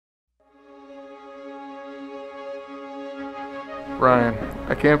Ryan,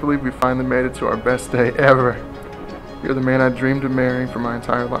 I can't believe we finally made it to our best day ever. You're the man I dreamed of marrying for my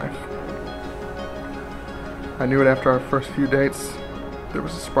entire life. I knew it after our first few dates. There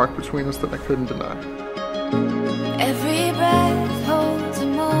was a spark between us that I couldn't deny. Every breath holds a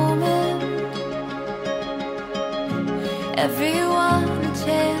moment, everyone a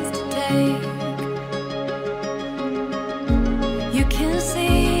chance to take. You can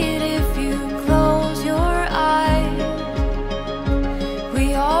see it if you close your eyes.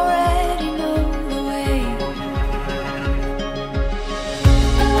 We already know the way.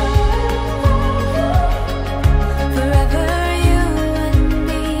 Forever you and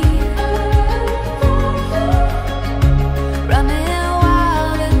me, running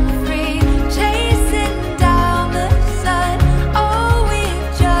wild and free, chasing down the sun. Oh, we've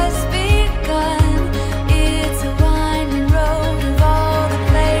just begun. It's a winding road of all the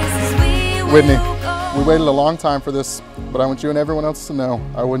places we will Whitney, go. we waited a long time for this, but I want you and everyone else to know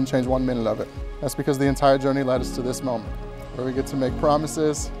I wouldn't change 1 minute of it. That's because the entire journey led us to this moment, where we get to make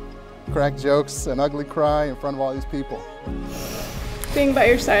promises, crack jokes, and ugly cry in front of all these people. Being by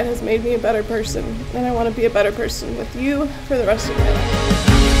your side has made me a better person, and I want to be a better person with you for the rest of my life.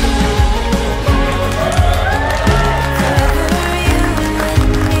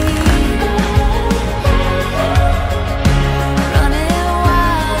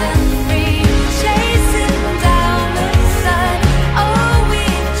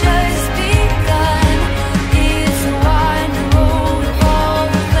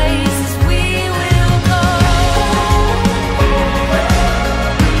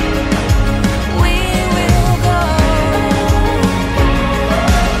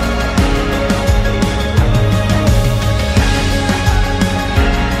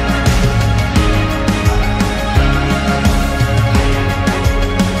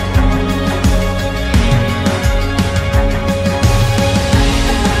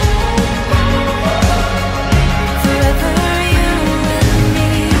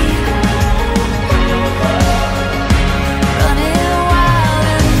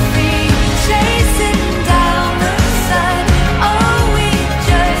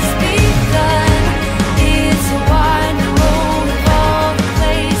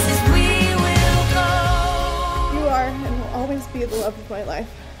 Be the love of my life,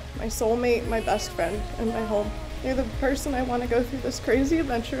 my soulmate, my best friend, and my home. You're the person I want to go through this crazy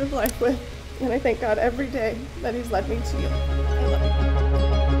adventure of life with, and I thank God every day that He's led me to you. I love you.